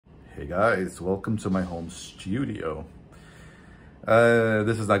Hey guys, welcome to my home studio.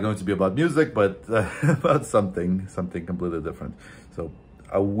 This is not going to be about music, but about something completely different. So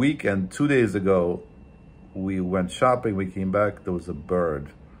a week and 2 days ago, we went shopping, we came back, there was a bird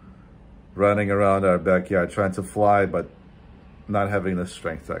running around our backyard trying to fly, but not having the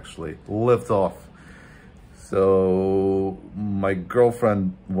strength to actually lift off. So my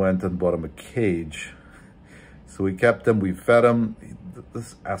girlfriend went and bought him a cage. So we kept him, we fed him.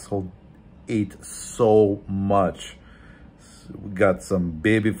 This asshole ate so much. So we got some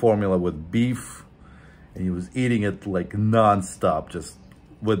baby formula with beef, and he was eating it like non-stop, just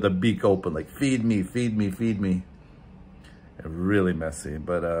with the beak open, like feed me, feed me, feed me. And really messy,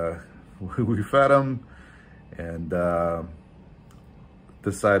 but we fed him and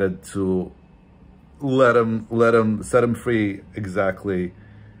decided to set him free exactly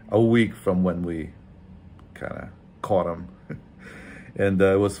a week from when we kind of caught him. And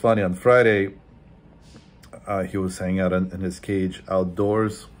it was funny, on Friday, he was hanging out in his cage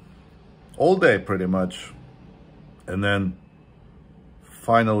outdoors all day pretty much. And then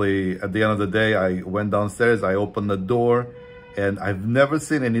finally, at the end of the day, I went downstairs, I opened the door, and I've never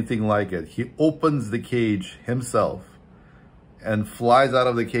seen anything like it. He opens the cage himself and flies out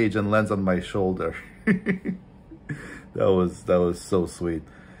of the cage and lands on my shoulder. That was so sweet.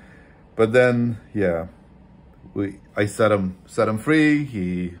 But then, yeah, I set him free.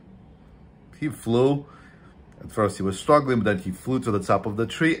 He flew. At first he was struggling, but then he flew to the top of the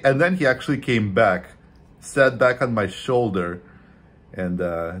tree, and then he actually came back, sat back on my shoulder, and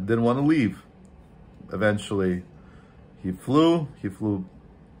didn't want to leave. Eventually, he flew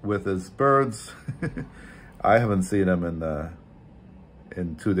with his birds. I haven't seen him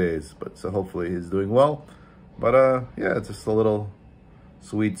in 2 days, but so hopefully he's doing well. But yeah, it's just a little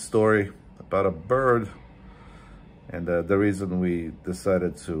sweet story about a bird. And the reason we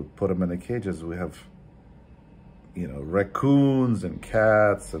decided to put him in a cage is we have, you know, raccoons and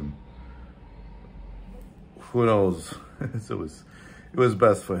cats and who knows. So it was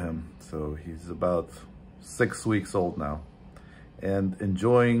best for him. So he's about 6 weeks old now and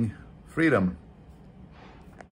enjoying freedom.